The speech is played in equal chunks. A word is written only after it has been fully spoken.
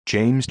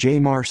James J.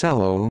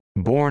 Marcello,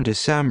 born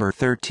December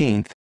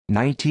 13,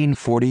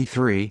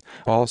 1943,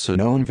 also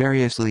known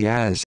variously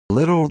as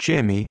Little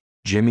Jimmy,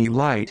 Jimmy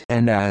Light,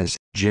 and as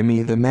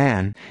Jimmy the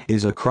Man,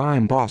 is a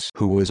crime boss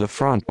who was a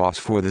front boss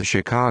for the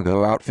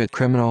Chicago outfit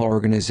criminal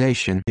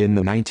organization in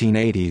the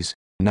 1980s,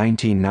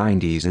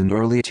 1990s and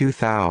early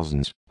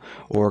 2000s.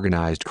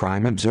 Organized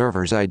crime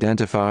observers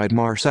identified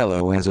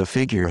Marcello as a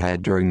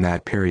figurehead during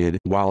that period,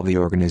 while the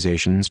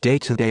organization's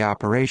day-to-day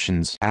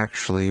operations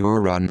actually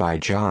were run by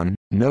John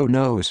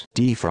No-Nose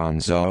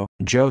DiFranzo,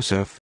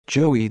 Joseph,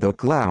 Joey the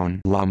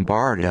Clown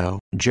Lombardo,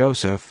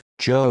 Joseph,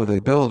 Joe the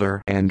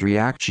Builder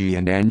Andriacci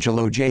and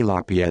Angelo J.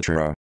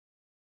 LaPietro.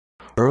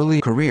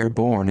 Early career.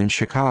 Born in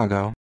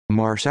Chicago,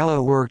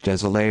 Marcello worked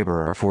as a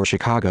laborer for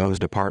Chicago's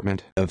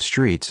Department of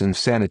Streets and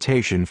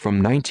Sanitation from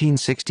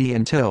 1960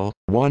 until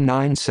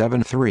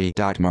 1973.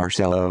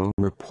 Marcello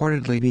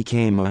reportedly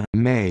became a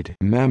made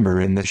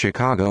member in the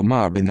Chicago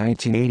mob in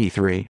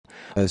 1983,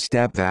 a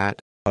step that,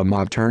 a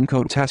mob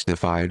turncoat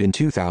testified in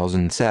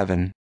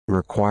 2007,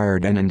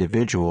 required an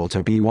individual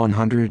to be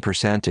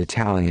 100%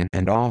 Italian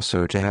and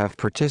also to have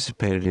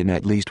participated in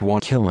at least one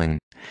killing.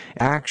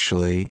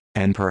 Actually,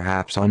 and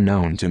perhaps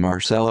unknown to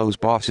Marcello's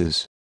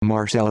bosses,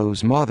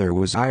 Marcello's mother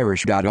was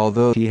Irish.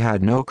 Although he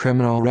had no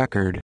criminal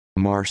record,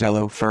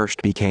 Marcello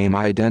first became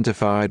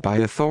identified by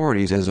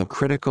authorities as a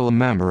critical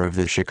member of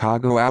the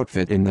Chicago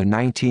outfit in the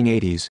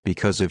 1980s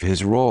because of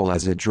his role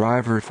as a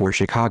driver for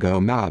Chicago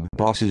mob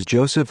bosses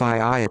Joseph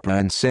Iappa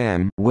and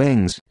Sam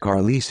Wings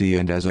Carlisi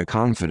and as a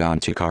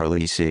confidant to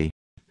Carlisi.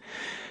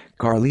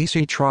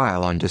 Carlisi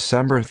trial. On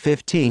December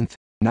 15,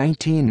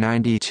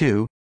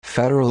 1992,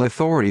 federal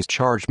authorities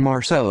charged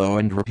Marcello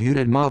and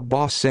reputed mob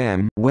boss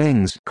Sam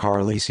Wings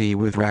Carlisi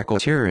with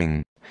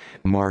racketeering.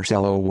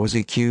 Marcello was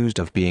accused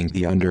of being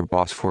the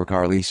underboss for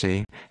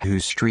Carlisi,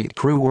 whose street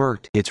crew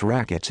worked its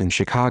rackets in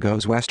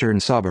Chicago's western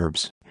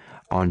suburbs.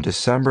 On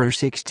December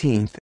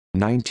 16,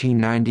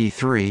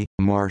 1993,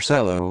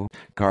 Marcello,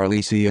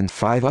 Carlisi and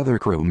 5 other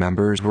crew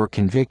members were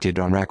convicted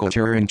on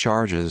racketeering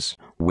charges,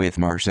 with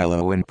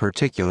Marcello in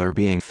particular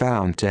being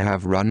found to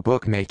have run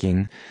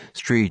bookmaking,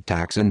 street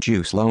tax and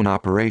juice loan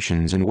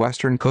operations in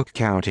western Cook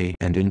County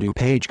and in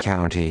DuPage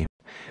County.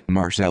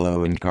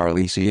 Marcello and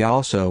Carlisi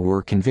also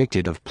were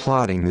convicted of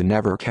plotting the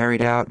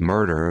never-carried-out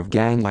murder of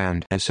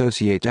gangland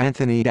associate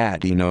Anthony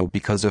Dadino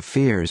because of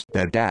fears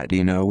that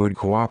Dadino would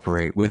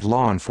cooperate with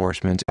law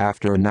enforcement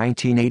after a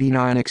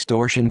 1989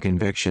 extortion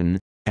conviction,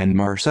 and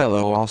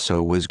Marcello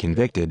also was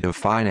convicted of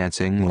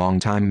financing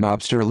longtime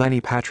mobster Lenny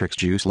Patrick's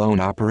juice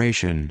loan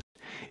operation.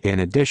 In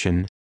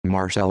addition,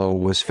 Marcello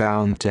was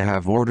found to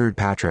have ordered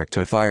Patrick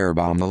to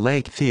firebomb the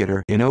Lake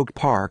Theater in Oak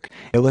Park,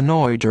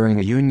 Illinois during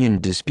a union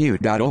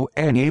dispute. On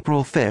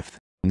April 5,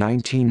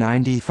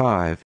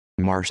 1995,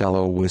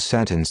 Marcello was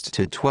sentenced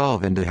to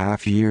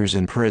 12.5 years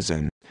in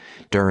prison.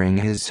 During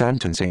his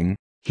sentencing,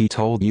 he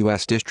told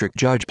U.S. District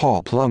Judge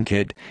Paul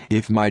Plunkett,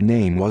 "If my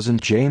name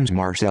wasn't James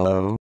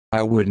Marcello,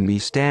 I wouldn't be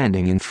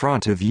standing in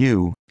front of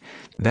you.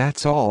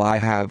 That's all I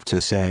have to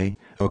say,"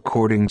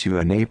 according to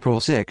an April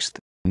 6,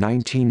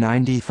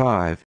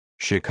 1995,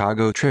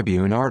 Chicago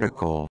Tribune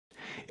article.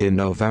 In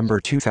November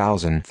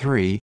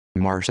 2003,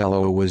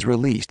 Marcello was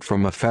released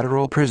from a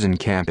federal prison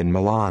camp in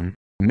Milan,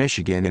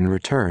 Michigan and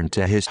returned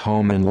to his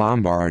home in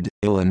Lombard,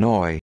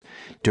 Illinois.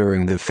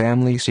 During the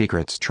family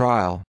secrets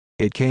trial,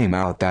 it came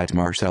out that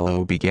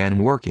Marcello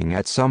began working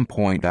at some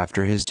point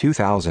after his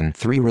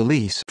 2003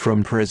 release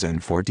from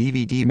prison for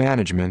DVD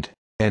management,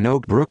 an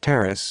Oak Brook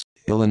Terrace,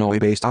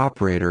 Illinois-based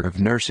operator of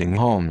nursing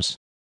homes.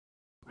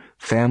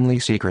 Family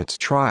secrets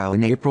trial.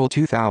 In April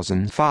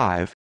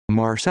 2005,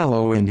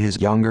 Marcello and his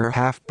younger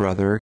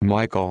half-brother,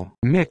 Michael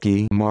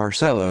 "Mickey"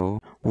 Marcello,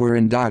 were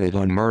indicted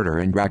on murder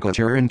and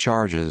racketeering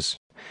charges.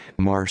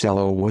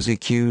 Marcello was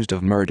accused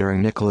of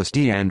murdering Nicholas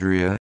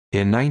D'Andrea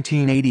in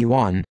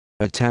 1981,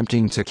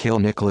 attempting to kill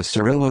Nicholas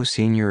Cirillo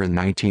Sr. in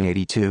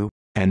 1982,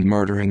 and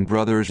murdering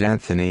brothers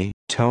Anthony,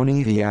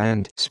 Tony the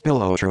and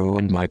Spilotro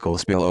and Michael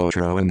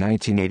Spilotro in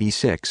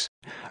 1986.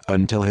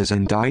 Until his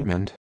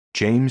indictment,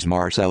 James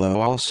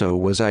Marcello also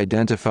was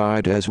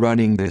identified as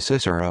running the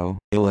Cicero,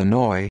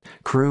 Illinois,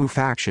 crew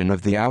faction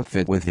of the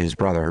outfit with his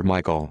brother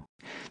Michael.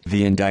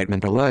 The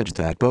indictment alleged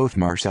that both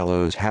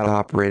Marcellos had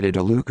operated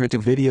a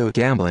lucrative video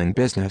gambling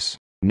business,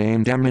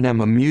 named M&M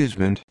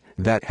Amusement,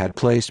 that had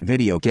placed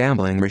video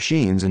gambling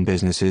machines in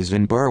businesses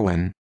in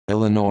Berwyn,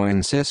 Illinois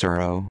and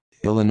Cicero,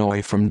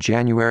 Illinois from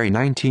January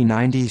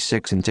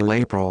 1996 until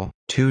April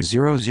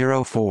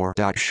 2004.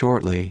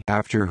 Shortly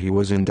after he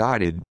was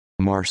indicted,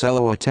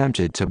 Marcello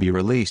attempted to be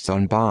released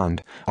on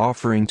bond,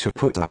 offering to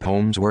put up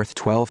homes worth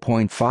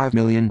 $12.5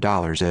 million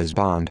as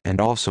bond and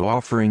also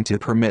offering to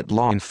permit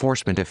law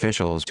enforcement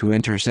officials to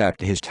intercept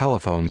his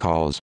telephone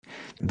calls.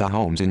 The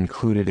homes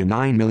included a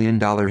 $9 million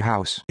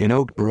house in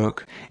Oak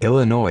Brook,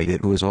 Illinois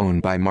that was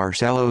owned by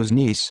Marcello's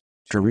niece,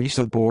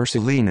 Teresa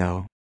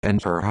Borsellino,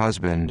 and her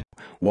husband,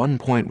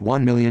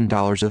 $1.1 million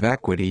of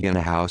equity in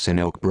a house in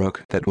Oak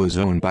Brook that was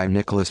owned by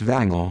Nicholas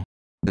Vangel,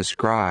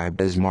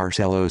 described as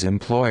Marcello's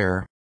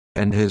employer.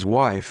 and his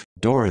wife,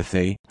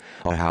 Dorothy,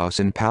 a house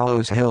in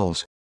Palos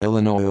Hills,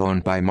 Illinois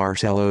owned by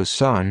Marcello's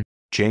son,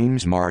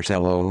 James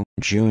Marcello,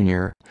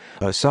 Jr.,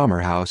 a summer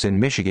house in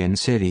Michigan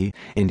City,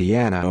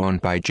 Indiana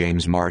owned by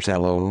James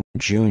Marcello,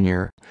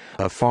 Jr.,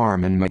 a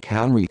farm in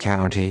McHenry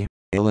County,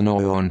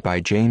 Illinois owned by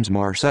James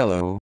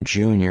Marcello,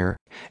 Jr.,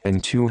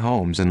 and 2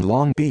 homes in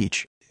Long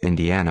Beach,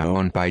 Indiana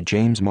owned by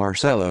James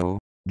Marcello,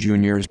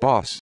 Jr.'s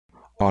boss.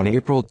 On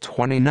April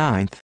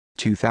 29,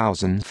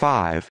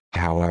 2005,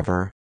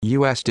 however,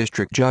 U.S.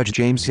 District Judge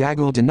James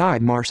Zagel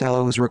denied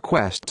Marcello's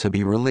request to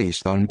be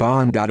released on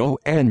bond.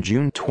 On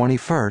June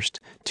 21,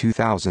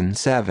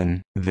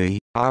 2007, the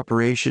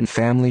Operation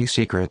Family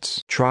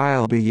Secrets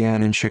trial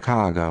began in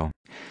Chicago.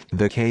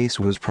 The case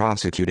was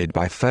prosecuted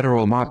by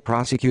federal mob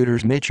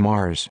prosecutors Mitch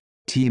Mars,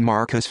 T.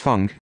 Marcus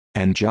Funk,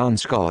 and John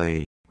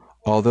Scully.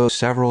 Although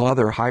several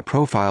other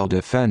high-profile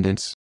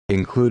defendants,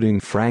 including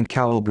Frank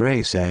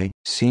Calabrese,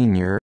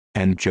 Sr.,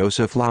 and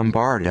Joseph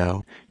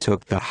Lombardo,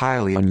 took the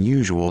highly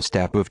unusual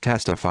step of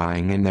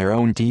testifying in their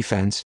own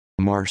defense,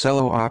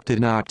 Marcello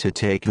opted not to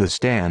take the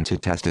stand to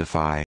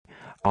testify.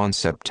 On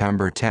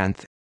September 10,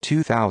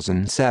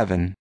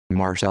 2007,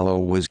 Marcello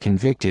was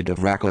convicted of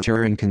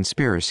racketeering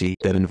conspiracy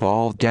that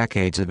involved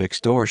decades of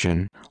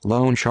extortion,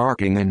 loan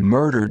sharking and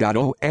murder.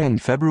 On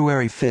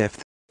February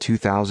 5,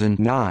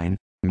 2009,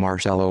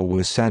 Marcello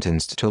was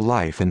sentenced to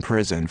life in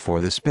prison for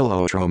the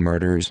Spilotro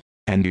murders,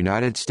 and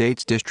United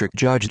States District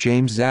Judge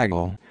James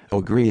Zagel,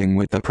 agreeing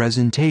with the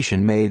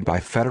presentation made by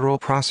federal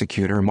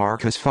prosecutor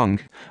Marcus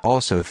Funk,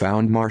 also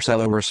found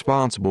Marcello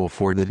responsible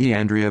for the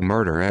DeAndrea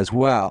murder as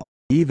well,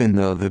 even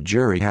though the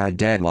jury had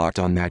deadlocked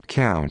on that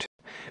count.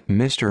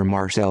 Mr.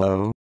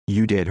 Marcello,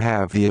 you did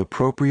have the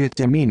appropriate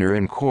demeanor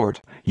in court,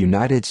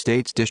 United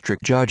States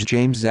District Judge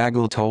James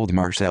Zagel told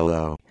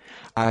Marcello.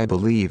 I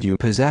believe you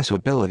possess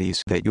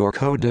abilities that your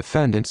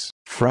co-defendants,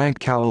 Frank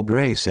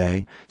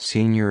Calabrese,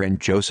 Sr. and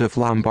Joseph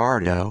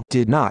Lombardo,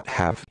 did not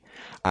have.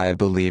 I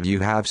believe you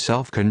have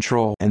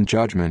self-control and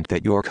judgment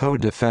that your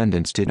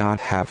co-defendants did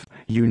not have.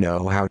 You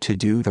know how to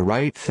do the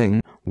right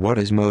thing. What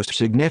is most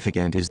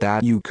significant is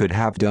that you could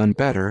have done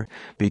better,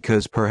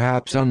 because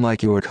perhaps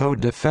unlike your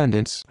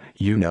co-defendants,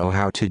 you know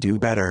how to do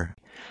better.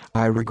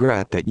 I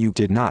regret that you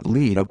did not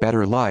lead a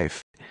better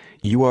life.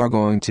 You are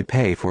going to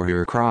pay for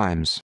your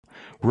crimes.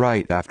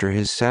 Right after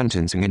his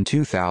sentencing in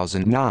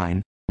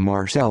 2009,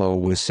 Marcello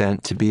was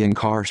sent to be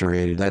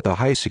incarcerated at the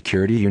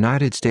high-security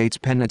United States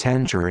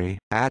Penitentiary,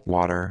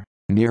 Atwater,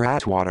 near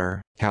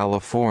Atwater,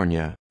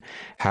 California.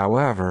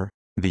 However,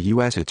 the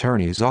U.S.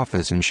 Attorney's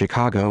Office in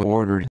Chicago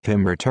ordered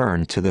him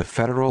returned to the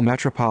Federal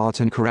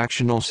Metropolitan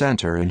Correctional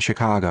Center in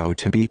Chicago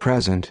to be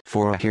present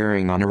for a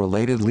hearing on a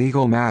related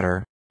legal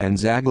matter, and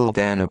Zagel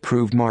then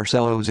approved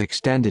Marcello's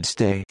extended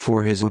stay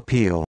for his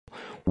appeal.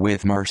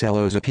 With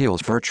Marcello's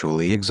appeals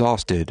virtually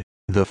exhausted,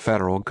 the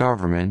federal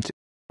government,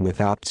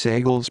 without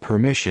Zagel's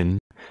permission,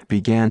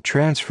 began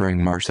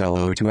transferring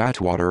Marcello to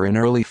Atwater in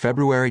early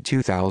February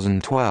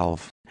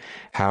 2012.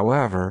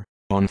 However,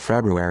 on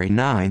February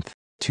 9,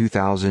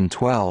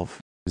 2012,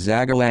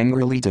 Zagel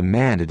angrily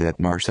demanded that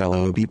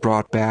Marcello be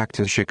brought back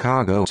to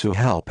Chicago to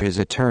help his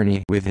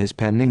attorney with his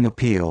pending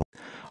appeal.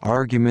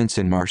 Arguments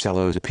in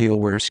Marcello's appeal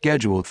were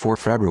scheduled for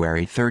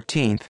February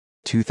 13,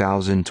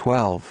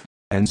 2012.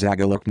 And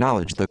Zagel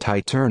acknowledged the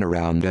tight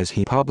turnaround as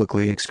he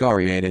publicly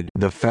excoriated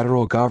the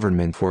federal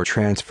government for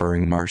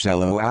transferring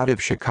Marcello out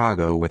of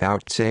Chicago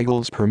without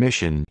Zagel's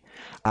permission.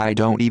 I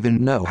don't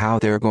even know how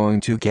they're going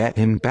to get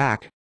him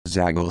back,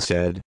 Zagel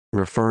said,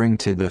 referring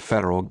to the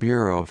Federal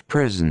Bureau of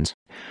Prisons.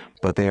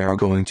 But they are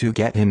going to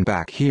get him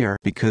back here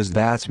because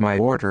that's my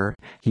order.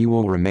 He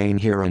will remain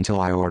here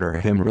until I order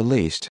him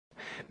released.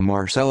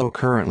 Marcello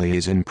currently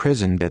is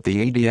imprisoned at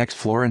the ADX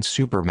Florence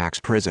Supermax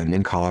prison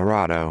in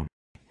Colorado.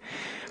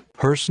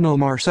 Personal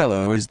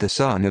Marcello is the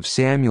son of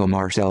Samuel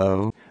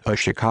Marcello, a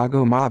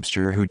Chicago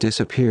mobster who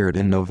disappeared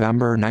in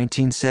November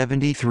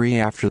 1973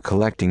 after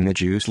collecting the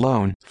juice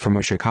loan from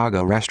a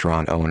Chicago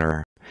restaurant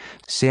owner.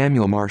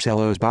 Samuel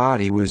Marcello's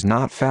body was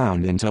not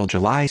found until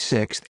July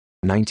 6,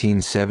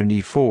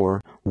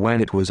 1974,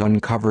 when it was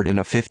uncovered in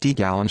a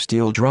 50-gallon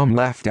steel drum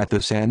left at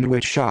the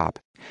sandwich shop.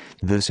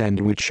 The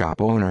sandwich shop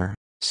owner,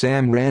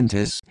 Sam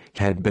Rentis,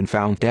 had been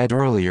found dead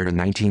earlier in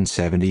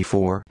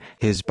 1974,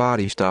 his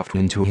body stuffed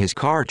into his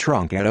car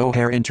trunk at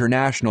O'Hare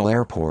International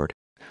Airport.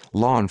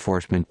 Law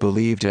enforcement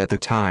believed at the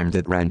time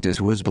that Rentis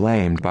was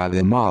blamed by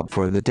the mob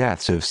for the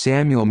deaths of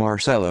Samuel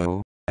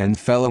Marcello and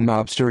fellow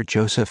mobster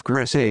Joseph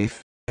Grisafe,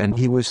 and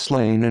he was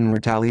slain in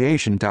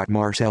retaliation.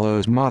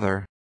 Marcello's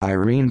mother,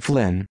 Irene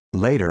Flynn,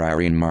 later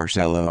Irene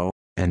Marcello,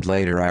 and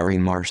later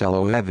Irene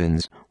Marcello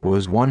Evans,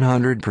 was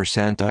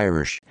 100%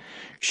 Irish.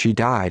 She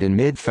died in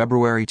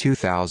mid-February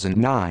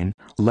 2009,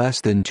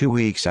 less than 2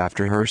 weeks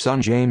after her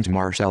son James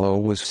Marcello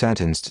was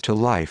sentenced to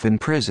life in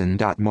prison.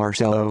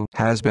 Marcello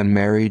has been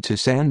married to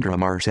Sandra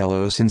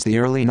Marcello since the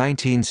early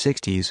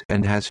 1960s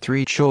and has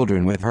 3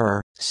 children with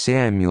her,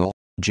 Samuel,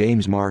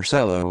 James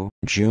Marcello,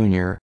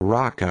 Jr.,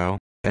 Rocco,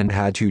 and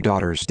had 2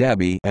 daughters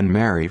Debbie and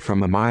Mary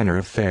from a minor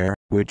affair,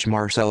 which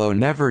Marcello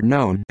never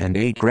known, and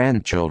 8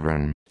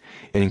 grandchildren.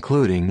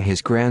 including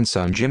his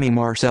grandson Jimmy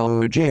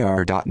Marcello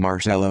Jr.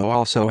 Marcello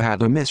also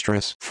had a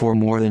mistress for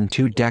more than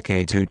 2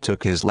 decades who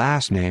took his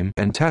last name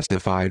and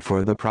testified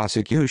for the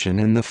prosecution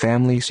in the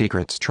family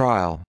secrets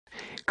trial.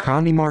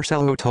 Connie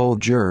Marcello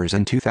told jurors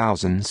in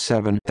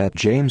 2007 that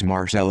James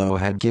Marcello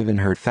had given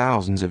her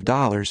thousands of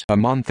dollars a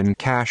month in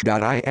cash.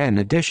 In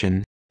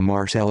addition,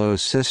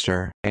 Marcello's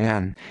sister,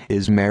 Anne,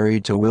 is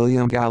married to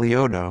William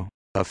Galeotto,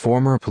 a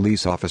former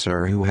police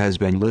officer who has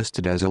been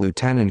listed as a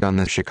lieutenant on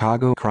the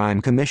Chicago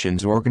Crime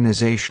Commission's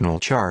organizational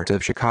chart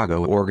of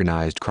Chicago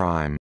organized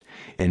crime.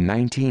 In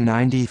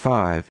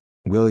 1995,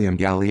 William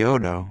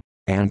Galeotto,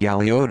 Anne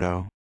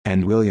Galeotto,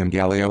 and William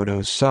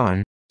Galeotto's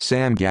son,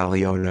 Sam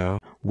Galeotto,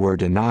 were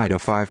denied a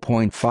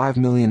 $5.5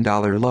 million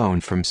loan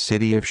from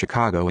City of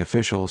Chicago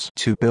officials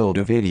to build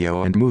a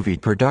video and movie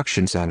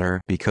production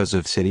center because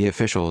of city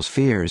officials'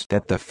 fears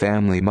that the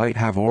family might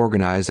have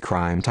organized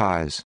crime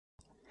ties.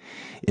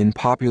 In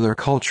popular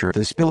culture,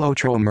 the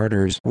Spilotro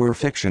murders were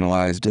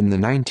fictionalized in the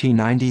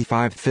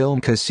 1995 film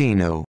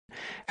Casino.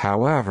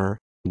 However,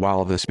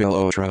 while the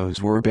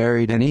Spilotros were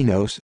buried in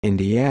Enos,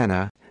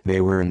 Indiana, they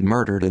weren't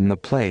murdered in the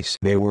place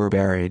they were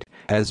buried,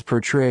 as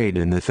portrayed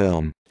in the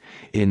film.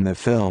 In the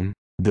film,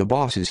 the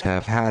bosses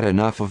have had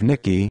enough of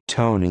Nicky,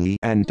 Tony,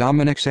 and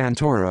Dominic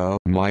Santoro,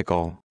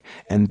 Michael,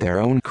 and their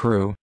own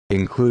crew,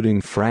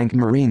 including Frank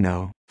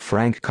Marino.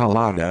 Frank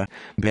Collada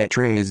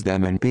betrays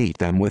them and beats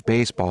them with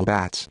baseball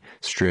bats,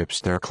 strips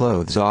their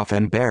clothes off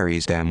and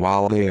buries them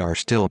while they are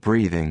still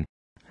breathing.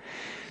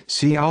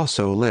 See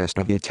also List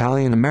of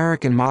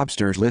Italian-American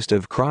mobsters. List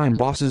of crime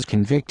bosses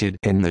convicted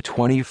in the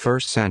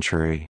 21st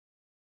century.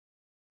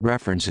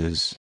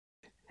 References.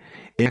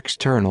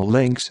 External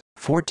links: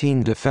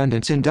 14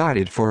 defendants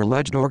indicted for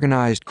alleged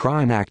organized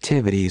crime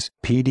activities,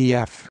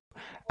 PDF.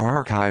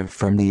 Archived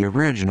from the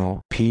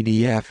original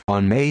PDF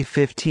on May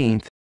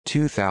 15,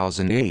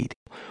 2008.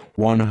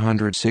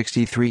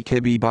 163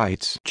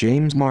 KB.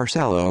 James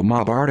Marcello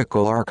mob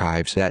article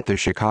archives at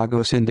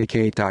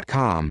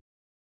thechicagosyndicate.com.